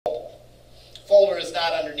folder is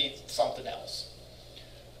not underneath something else.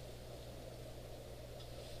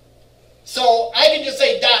 So I can just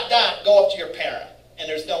say ... go up to your parent, and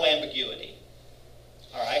there's no ambiguity.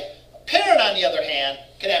 All right? A parent, on the other hand,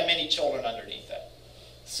 can have many children underneath it.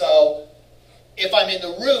 So if I'm in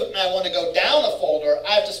the root and I want to go down a folder,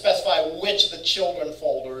 I have to specify which of the children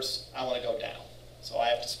folders I want to go down. So I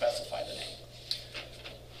have to specify the name.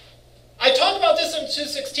 I talked about this in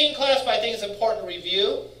 216 class, but I think it's important to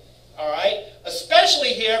review. All right?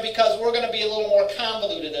 Especially here because we're going to be a little more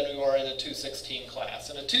convoluted than we were in the 216 class.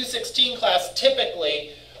 In the 216 class,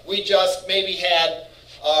 typically, we just maybe had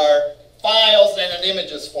our files and an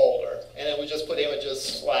images folder, and then we just put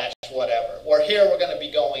images / whatever. Where here we're going to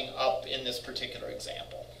be going up in this particular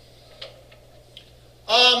example.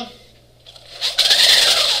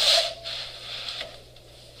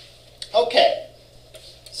 Okay,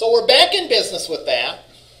 so we're back in business with that,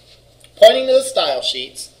 pointing to the style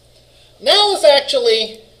sheets. Now let's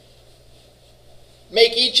actually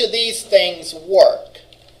make each of these things work.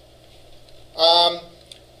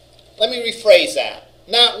 Let me rephrase that.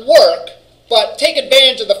 Not work, but take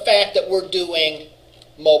advantage of the fact that we're doing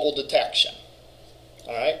mobile detection.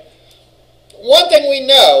 All right? One thing we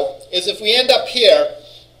know is if we end up here,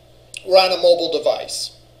 we're on a mobile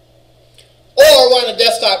device. Or we're on a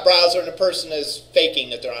desktop browser and the person is faking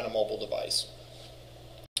that they're on a mobile device.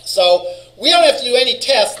 So we don't have to do any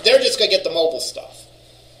tests. They're just going to get the mobile stuff.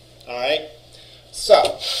 All right? So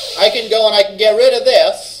I can go and I can get rid of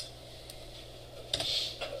this.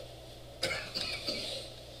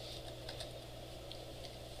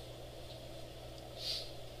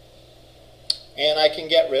 And I can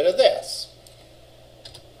get rid of this.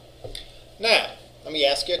 Now, let me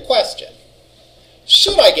ask you a question.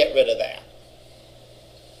 Should I get rid of that?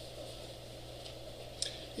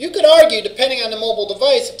 You could argue, depending on the mobile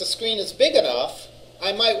device, if the screen is big enough,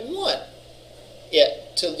 I might want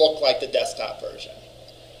it to look like the desktop version.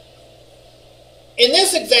 In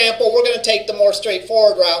this example, we're going to take the more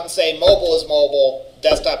straightforward route and say mobile is mobile,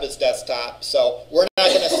 desktop is desktop. So we're not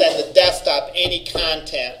going to send the desktop any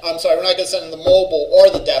content. I'm sorry, we're not going to send the mobile or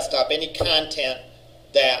the desktop any content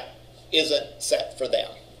that isn't set for them.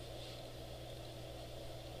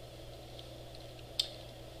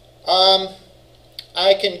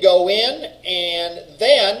 I can go in and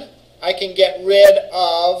then I can get rid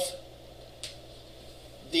of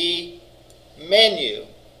the menu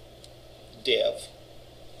div.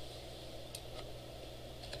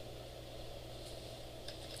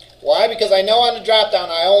 Why? Because I know on the drop-down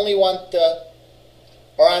I only want the,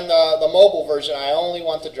 or on the mobile version, I only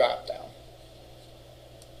want the drop-down.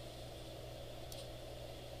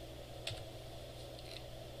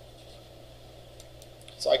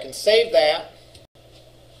 So I can save that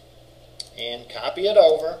and copy it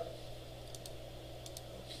over.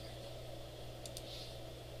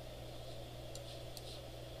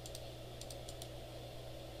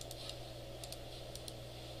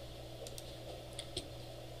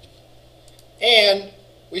 And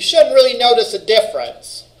we shouldn't really notice a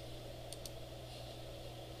difference.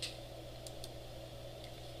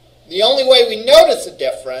 The only way we notice a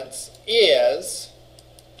difference is,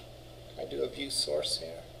 can I do a view source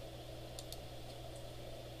here?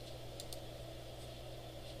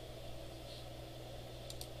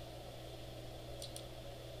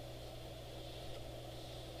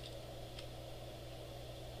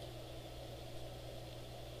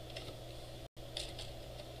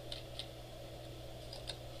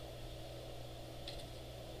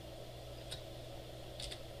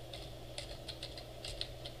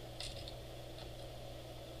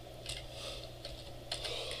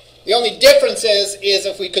 The only difference is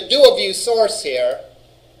if we could do a view source here.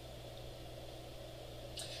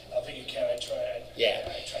 I don't think you can. I tried. Yeah.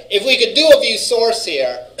 I tried. If we could do a view source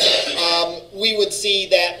here, we would see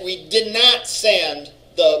that we did not send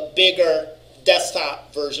the bigger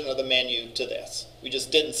desktop version of the menu to this. We just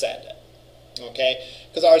didn't send it. Okay?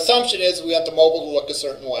 Because our assumption is we want the mobile to look a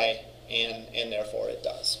certain way, and therefore it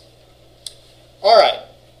does. All right.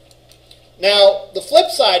 Now, the flip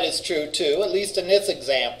side is true too, at least in this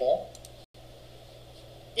example.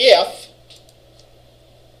 If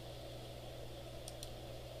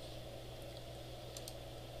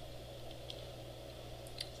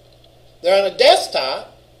they're on a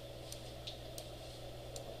desktop,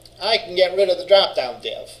 I can get rid of the drop-down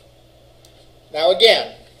div. Now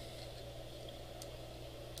again,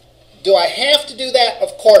 do I have to do that?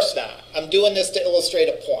 Of course not. I'm doing this to illustrate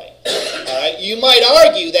a point. All right? You might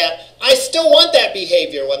argue that I still want that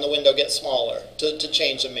behavior when the window gets smaller to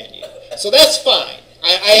change the menu. So that's fine.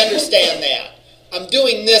 I understand that. I'm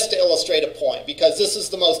doing this to illustrate a point because this is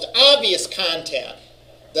the most obvious content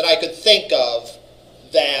that I could think of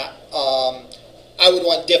that I would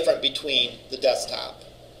want different between the desktop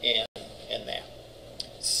and that.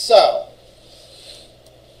 So,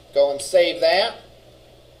 go and save that.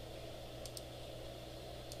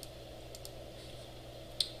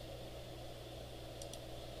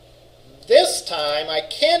 This time I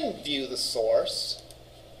can view the source.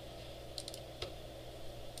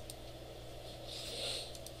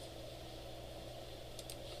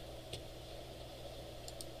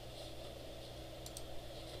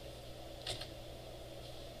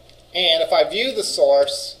 And if I view the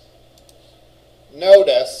source,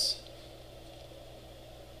 notice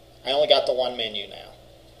I only got the one menu now.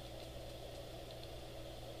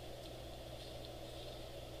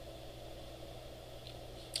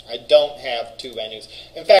 I don't have two menus.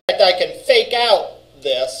 In fact, I can fake out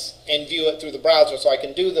this and view it through the browser, so I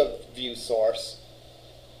can do the view source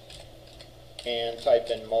and type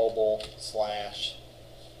in mobile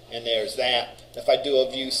 / and there's that. If I do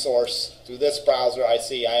a view source through this browser, I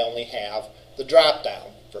see I only have the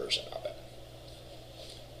drop-down version of it.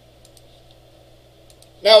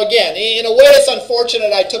 Now again, in a way it's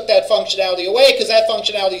unfortunate I took that functionality away because that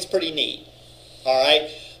functionality is pretty neat. All right?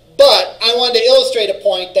 But I wanted to illustrate a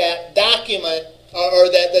point that document,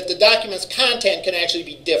 or that the document's content can actually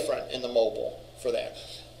be different in the mobile for that.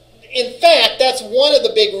 In fact, that's one of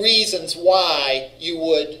the big reasons why you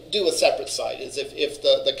would do a separate site, is if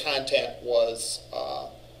the content was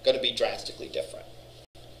going to be drastically different.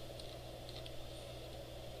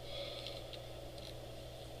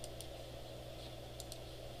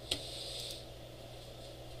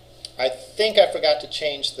 I think I forgot to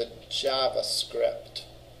change the JavaScript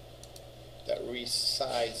that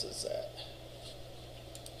resizes it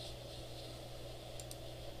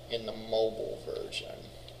in the mobile version.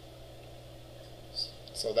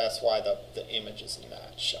 So that's why the image is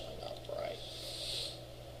not showing up right.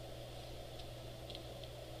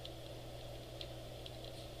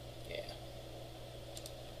 Yeah.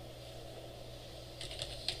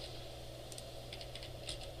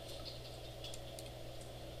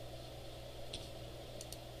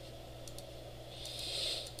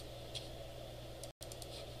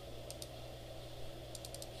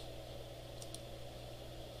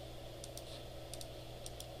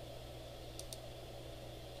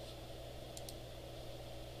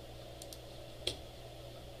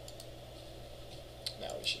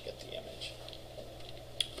 We should get the image.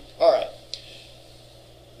 All right.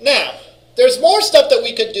 Now, there's more stuff that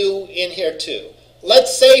we could do in here too.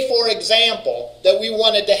 Let's say, for example, that we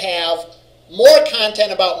wanted to have more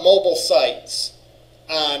content about mobile sites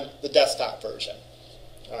on the desktop version.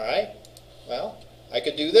 All right. Well, I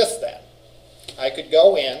could do this then. I could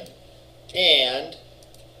go in and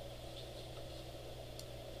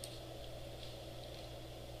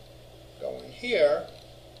go in here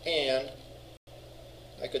and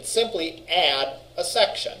I could simply add a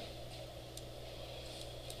section.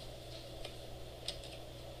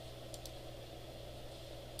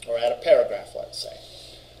 Or add a paragraph, let's say.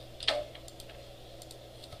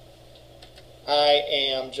 I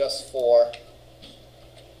am, just for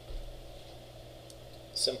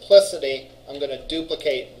simplicity, I'm going to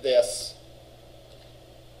duplicate this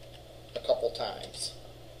a couple times.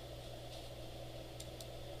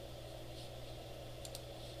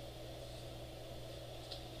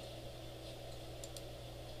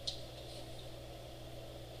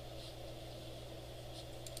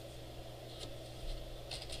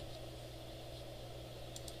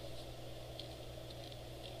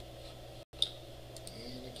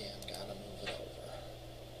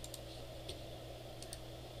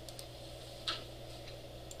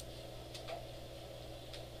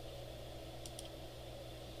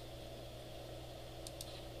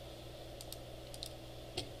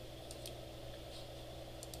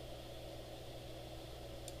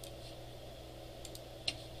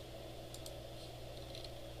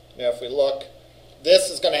 Now if we look,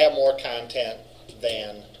 this is going to have more content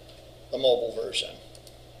than the mobile version.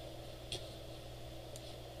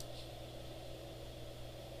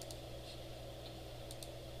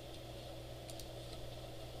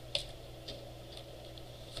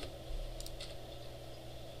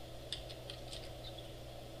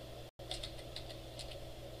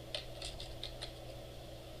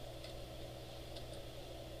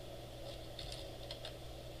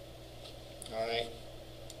 All right.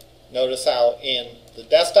 Notice how in the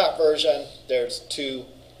desktop version there's two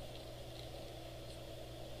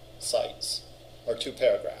sites, or two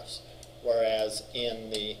paragraphs, whereas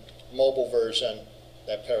in the mobile version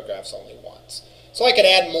that paragraph's only once. So I could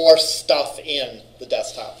add more stuff in the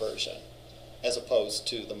desktop version as opposed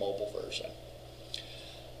to the mobile version.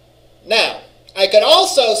 Now, I could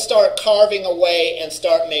also start carving away and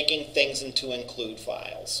start making things into include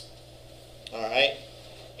files. All right?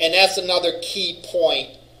 And that's another key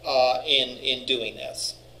point in doing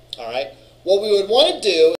this. All right? What we would want to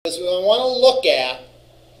do is we would want to look at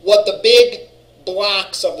what the big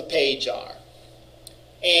blocks of the page are.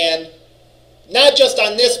 And not just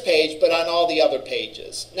on this page, but on all the other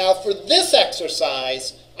pages. Now, for this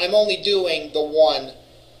exercise, I'm only doing the one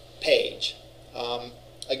page.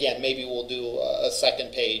 Again, maybe we'll do a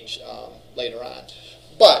second page later on.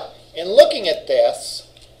 But in looking at this,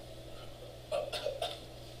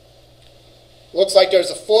 looks like there's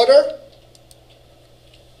a footer.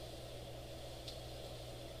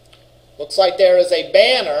 Looks like there is a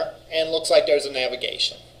banner, and looks like there's a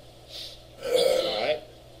navigation. All right.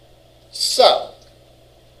 So,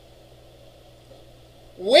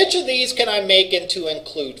 which of these can I make into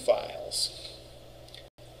include files?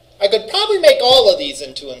 I could probably make all of these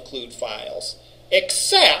into include files,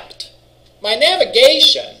 except my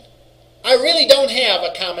navigation, I really don't have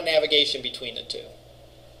a common navigation between the two.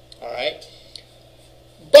 All right?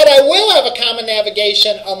 But I will have a common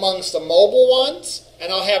navigation amongst the mobile ones,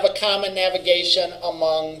 and I'll have a common navigation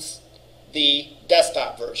amongst the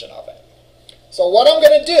desktop version of it. So what I'm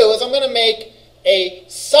going to do is I'm going to make a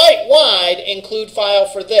site-wide include file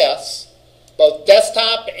for this, both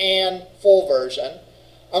desktop and full version.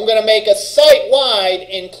 I'm going to make a site-wide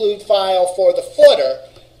include file for the footer,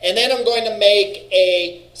 and then I'm going to make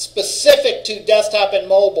a specific to desktop and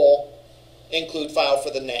mobile include file for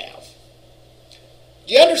the nav.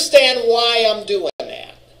 Do you understand why I'm doing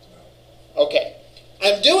that? Okay.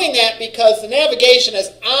 I'm doing that because the navigation is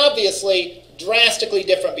obviously drastically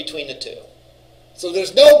different between the two. So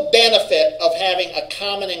there's no benefit of having a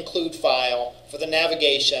common include file for the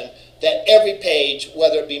navigation that every page,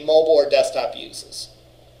 whether it be mobile or desktop, uses.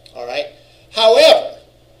 All right? However,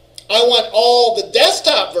 I want all the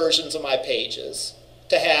desktop versions of my pages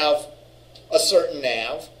to have a certain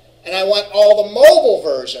nav, and I want all the mobile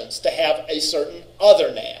versions to have a certain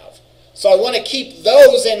other nav. So I want to keep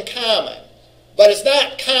those in common, but it's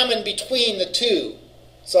not common between the two.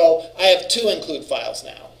 So I have two include files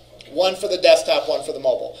now. One for the desktop, one for the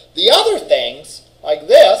mobile. The other things, like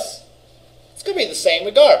this, it's going to be the same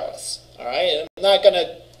regardless. All right? I'm not going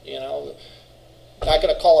to, not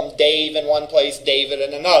going to call them Dave in one place, David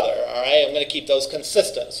in another. All right? I'm going to keep those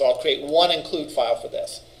consistent. So I'll create one include file for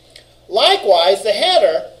this. Likewise, the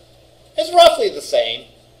header is roughly the same.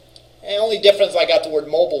 And the only difference, I got the word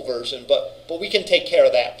mobile version, but we can take care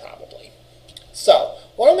of that probably. So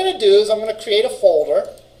what I'm going to do is I'm going to create a folder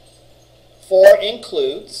for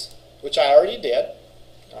includes, which I already did.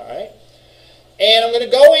 All right. And I'm going to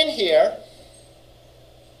go in here,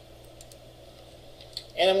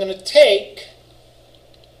 and I'm going to take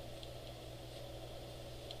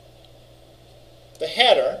the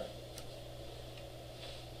header.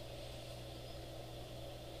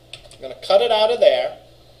 I'm going to cut it out of there.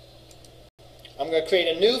 I'm going to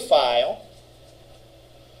create a new file,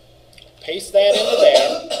 paste that into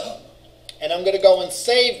there, and I'm going to go and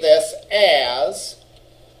save this as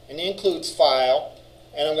an includes file,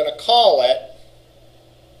 and I'm going to call it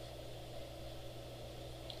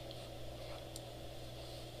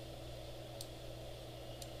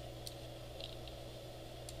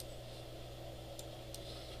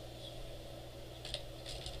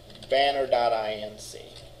banner.inc.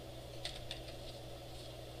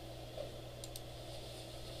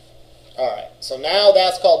 Alright, so now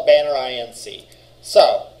that's called banner.inc.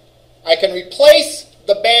 So, I can replace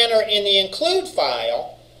the banner in the include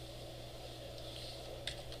file,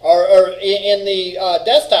 or in the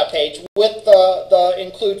desktop page, with the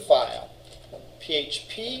include file.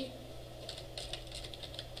 PHP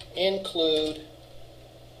include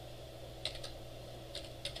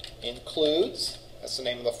includes, that's the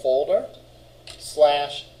name of the folder,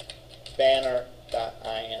 /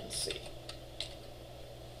 banner.inc.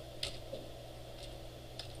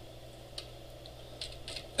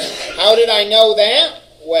 How did I know that?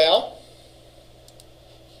 Well,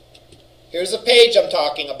 here's a page I'm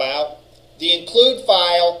talking about. The include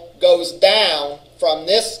file goes down from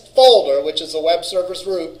this folder, which is the web server's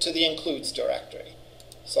root, to the includes directory.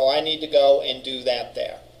 So I need to go and do that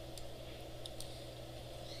there.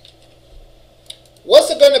 What's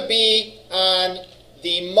it going to be on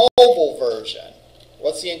the mobile version?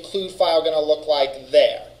 What's the include file going to look like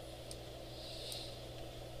there?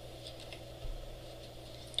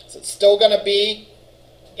 Is it still going to be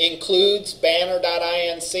includes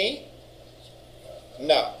banner.inc?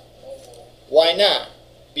 No. Why not?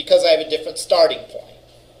 Because I have a different starting point.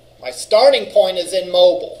 My starting point is in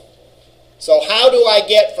mobile. So how do I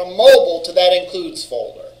get from mobile to that includes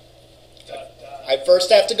folder? I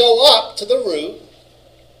first have to go up to the root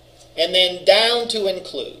and then down to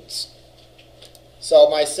includes. So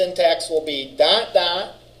my syntax will be dot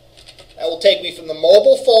dot. That will take me from the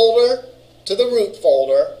mobile folder to the root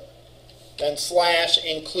folder, then slash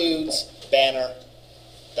includes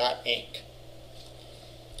banner.inc.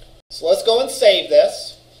 So let's go and save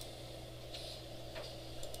this.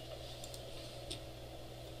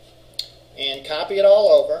 And copy it all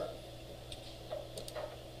over.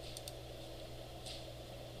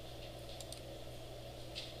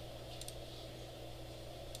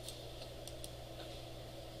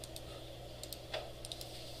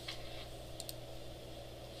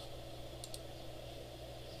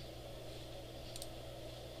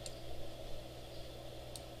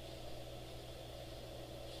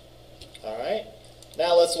 All right.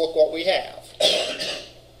 Now let's look what we have.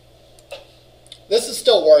 This is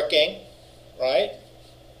still working, right?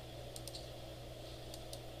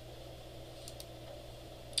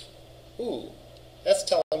 Ooh, that's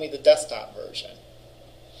telling me the desktop version.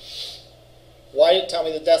 Why did it tell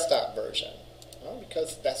me the desktop version? Well,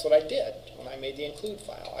 because that's what I did when I made the include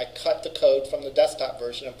file. I cut the code from the desktop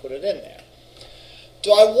version and put it in there.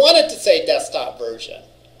 Do I want it to say desktop version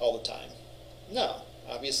all the time? No,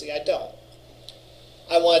 obviously I don't.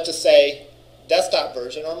 I want it to say desktop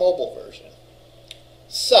version or mobile version.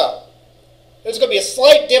 So, there's going to be a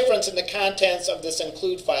slight difference in the contents of this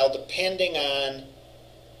include file depending on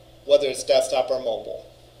whether it's desktop or mobile.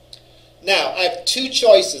 Now, I have two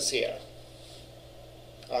choices here.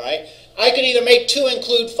 All right, I could either make two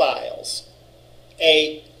include files,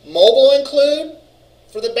 a mobile include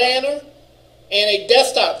for the banner and a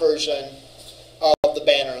desktop version of the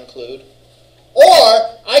banner include,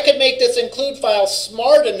 or I could make this include file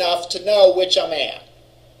smart enough to know which I'm at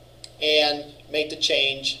and make the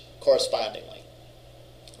change correspondingly.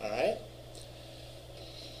 All right?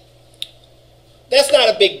 That's not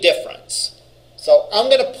a big difference. So I'm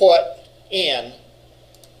going to put in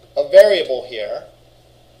a variable here.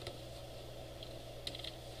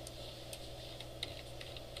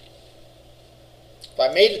 If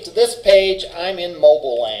I made it to this page, I'm in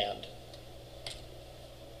mobile land.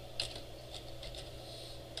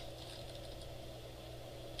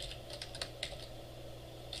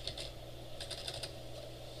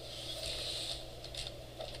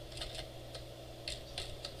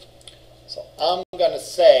 So I'm going to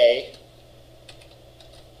say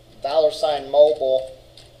 $mobile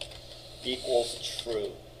equals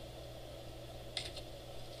true.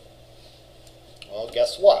 Well,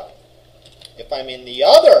 guess what? If I'm in the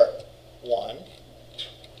other one,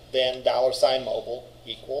 then $mobile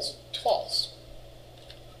equals false.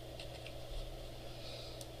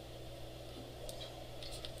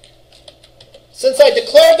 Since I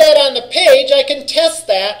declared that on the page, I can test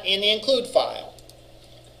that in the include file.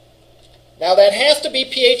 Now that has to be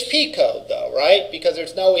PHP code though, right? Because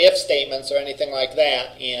there's no if statements or anything like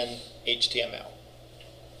that in HTML.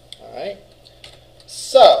 All right?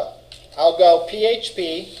 So, I'll go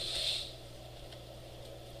PHP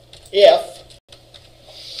if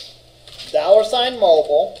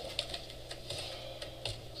 $mobile.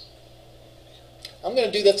 I'm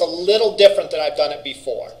going to do this a little different than I've done it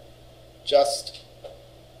before. Just,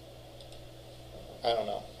 I don't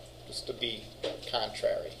know, just to be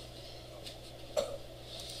contrary.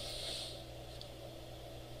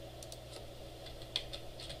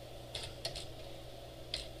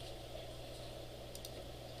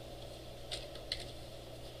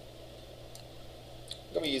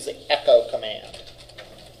 I'm going to use the echo command.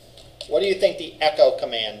 What do you think the echo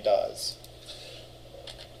command does?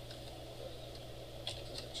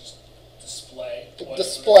 Just display. It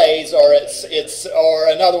displays, or or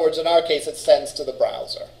in other words, in our case, it sends to the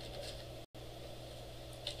browser.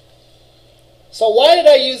 So why did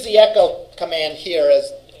I use the echo command here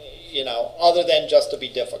as, other than just to be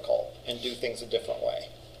difficult and do things a different way?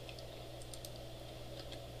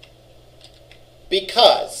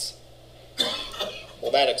 Because,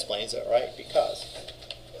 well, that explains it, right? Because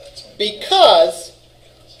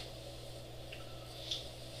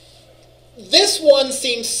this one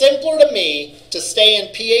seems simpler to me to stay in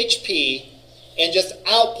PHP and just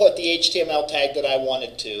output the HTML tag that I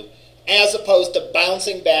wanted to, as opposed to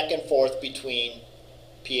bouncing back and forth between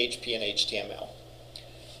PHP and HTML.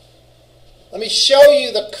 Let me show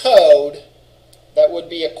you the code that would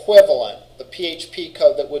be equivalent, the PHP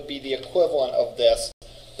code that would be the equivalent of this,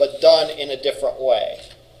 but done in a different way.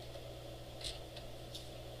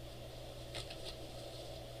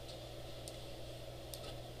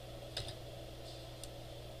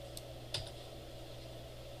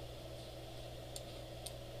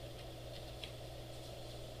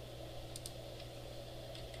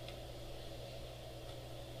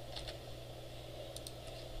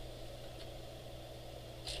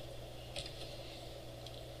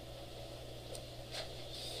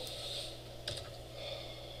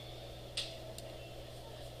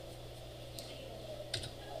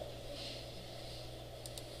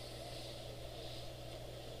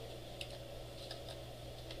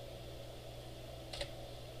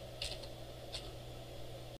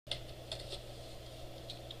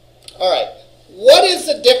 All right. What is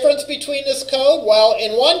the difference between this code? Well,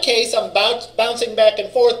 in one case, I'm bouncing back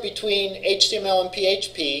and forth between HTML and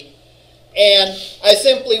PHP. And I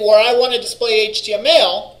simply, where I want to display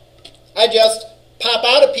HTML, I just pop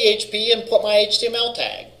out of PHP and put my HTML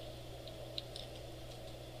tag.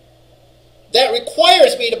 That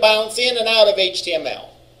requires me to bounce in and out of HTML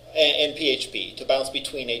and PHP, to bounce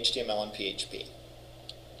between HTML and PHP.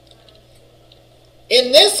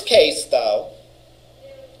 In this case, though,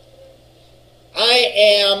 I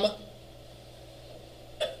am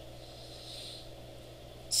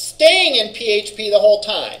staying in PHP the whole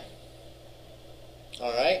time.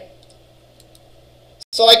 All right?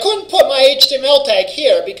 So I couldn't put my HTML tag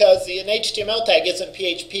here because an HTML tag isn't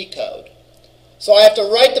PHP code. So I have to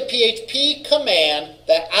write the PHP command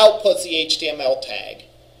that outputs the HTML tag.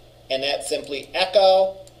 And that's simply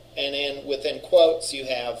echo, and then within quotes you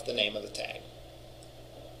have the name of the tag.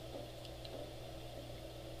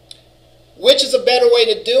 Which is a better way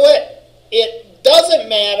to do it? It doesn't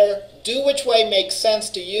matter. Do which way makes sense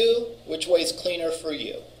to you, which way is cleaner for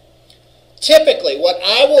you. Typically, what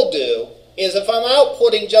I will do is if I'm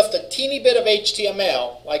outputting just a teeny bit of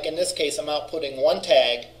HTML, like in this case I'm outputting one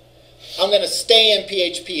tag, I'm going to stay in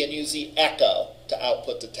PHP and use the echo to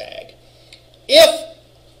output the tag. If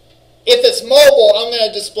it's mobile, I'm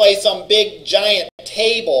going to display some big giant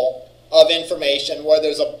table of information where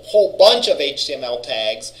there's a whole bunch of HTML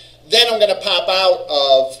tags. Then I'm going to pop out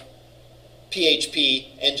of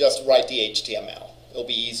PHP and just write the HTML. It'll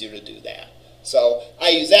be easier to do that. So I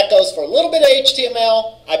use echoes for a little bit of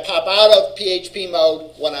HTML. I pop out of PHP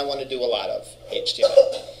mode when I want to do a lot of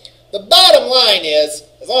HTML. The bottom line is,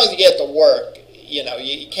 as long as you get it to work, you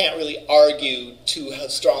can't really argue too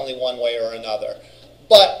strongly one way or another.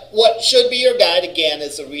 But what should be your guide, again,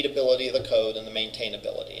 is the readability of the code and the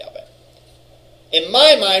maintainability of it. In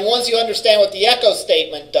my mind, once you understand what the echo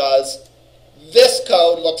statement does, this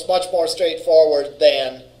code looks much more straightforward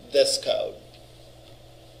than this code.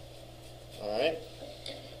 All right.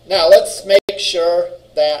 Now let's make sure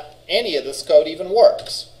that any of this code even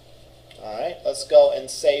works. All right. Let's go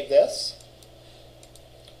and save this.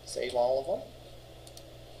 Save all of them.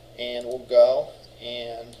 And we'll go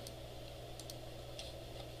and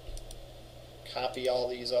copy all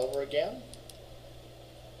these over again.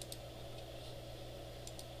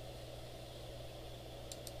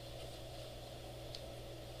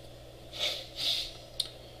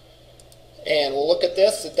 And we'll look at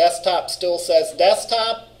this. The desktop still says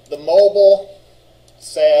desktop. The mobile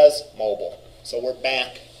says mobile. So we're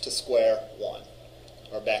back to square one,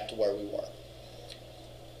 or back to where we were.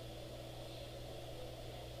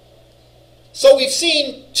 So we've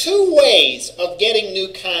seen two ways of getting new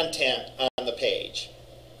content on the page,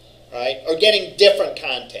 right? Or getting different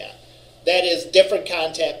content. That is, different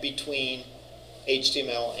content between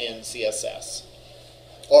HTML and CSS.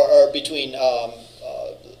 Or between,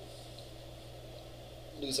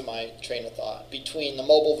 losing my train of thought, between the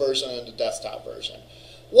mobile version and the desktop version.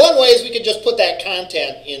 One way is we can just put that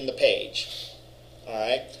content in the page. All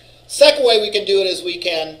right. Second way we can do it is we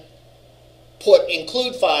can put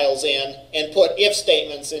include files in and put if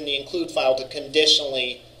statements in the include file to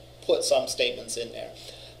conditionally put some statements in there.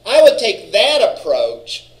 I would take that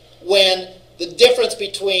approach when the difference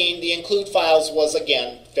between the include files was,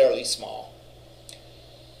 again, fairly small.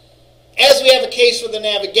 As we have a case for the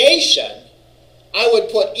navigation, I would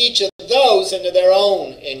put each of those into their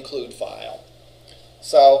own include file.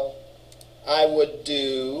 So I would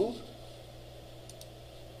do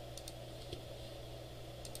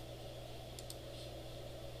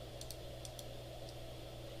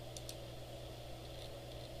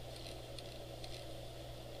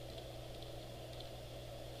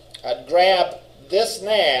I'd grab this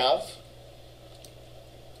nav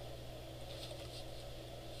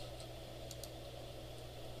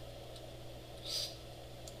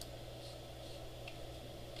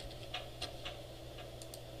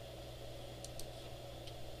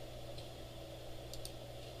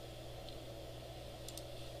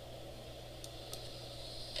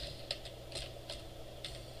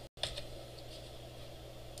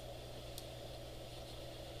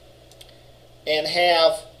and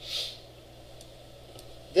have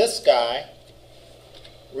this guy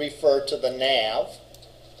refer to the nav,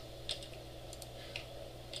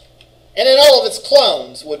 and then all of its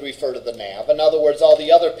clones would refer to the nav. In other words, all the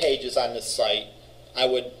other pages on this site I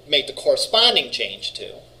would make the corresponding change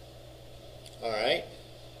to. All right,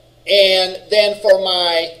 and then for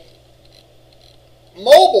my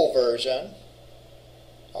mobile version,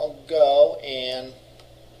 I'll go and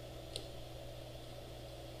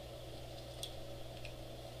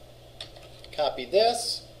copy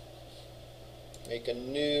this, make a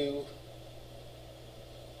new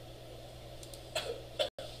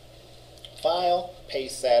file,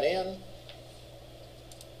 paste that in,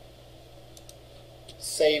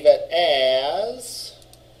 save it as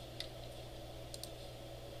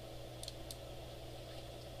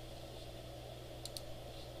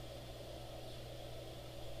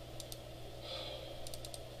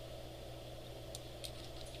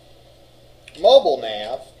mobile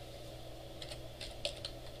nav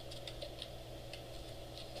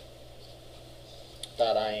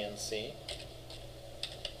 .inc.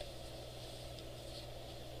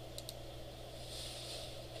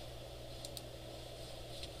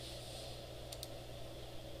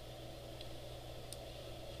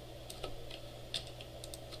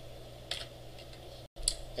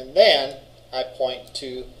 And then I point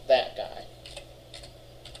to that guy.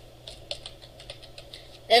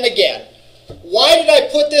 And again, why did I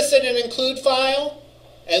put this in an include file?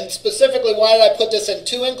 And specifically, why did I put this in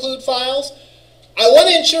two include files? I want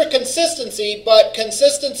to ensure consistency, but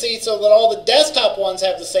consistency so that all the desktop ones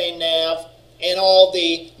have the same nav and all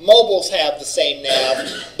the mobiles have the same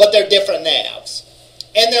nav, but they're different navs.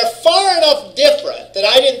 And they're far enough different that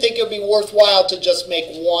I didn't think it would be worthwhile to just make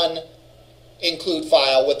one include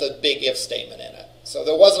file with a big if statement in it. So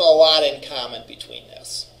there wasn't a lot in common between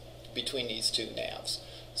these two navs.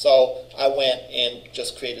 So I went and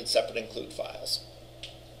just created separate include files.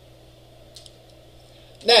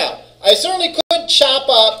 Now, I certainly could chop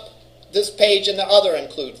up this page into other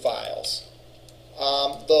include files.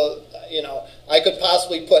 I could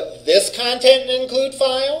possibly put this content in an include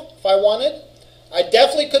file if I wanted. I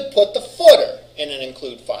definitely could put the footer in an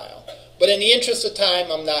include file. But in the interest of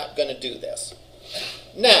time, I'm not going to do this.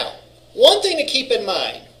 Now, one thing to keep in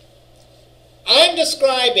mind. I'm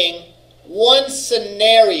describing one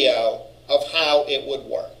scenario of how it would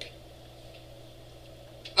work.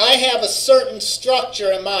 I have a certain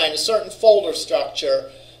structure in mind, a certain folder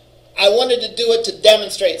structure. I wanted to do it to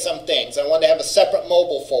demonstrate some things. I wanted to have a separate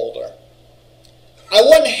mobile folder. I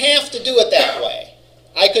wouldn't have to do it that way.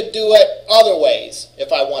 I could do it other ways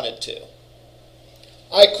if I wanted to.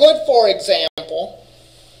 I could, for example,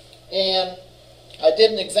 and I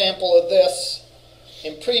did an example of this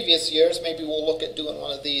in previous years. Maybe we'll look at doing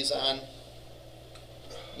one of these on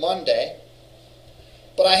Monday.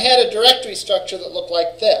 But I had a directory structure that looked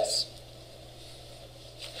like this.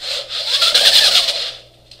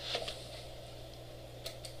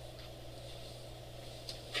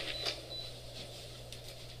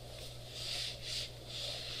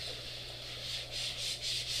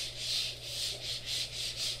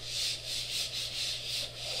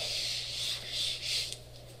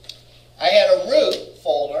 I had a root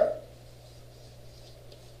folder.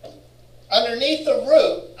 Underneath the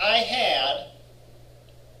root, I had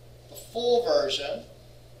the full version,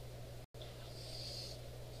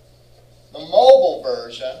 the mobile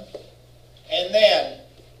version, and then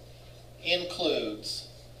includes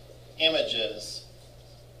images,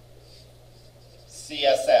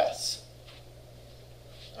 CSS.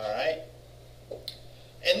 All right?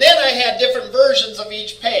 And then I had different versions of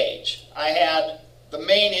each page. I had the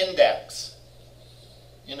main index,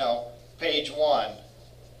 page 1,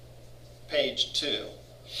 page 2.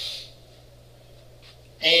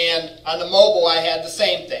 And on the mobile, I had the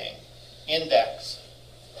same thing, index,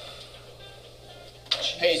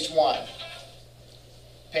 page 1,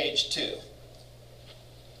 page 2.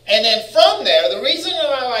 And then from there, the reason that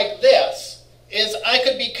I like this is I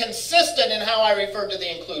could be consistent in how I refer to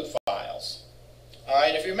the include files. All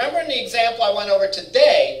right, if you remember in the example I went over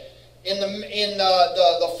today, in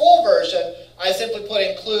the full version, I simply put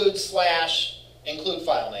include / include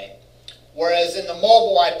file name. Whereas in the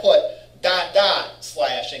mobile, I put ... /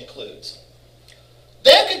 includes.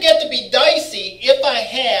 That could get to be dicey if I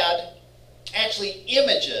had actually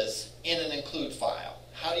images in an include file.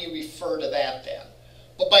 How do you refer to that then?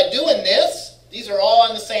 But by doing this, these are all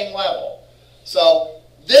on the same level. So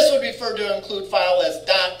this would refer to an include file as ...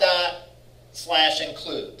 /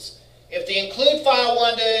 includes. If the include file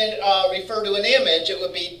wanted to refer to an image, it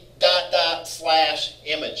would be ... /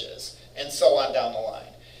 images, and so on down the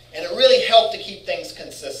line. And it really helped to keep things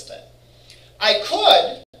consistent. I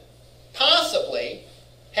could possibly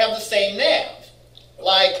have the same nav,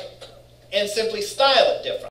 and simply style it differently.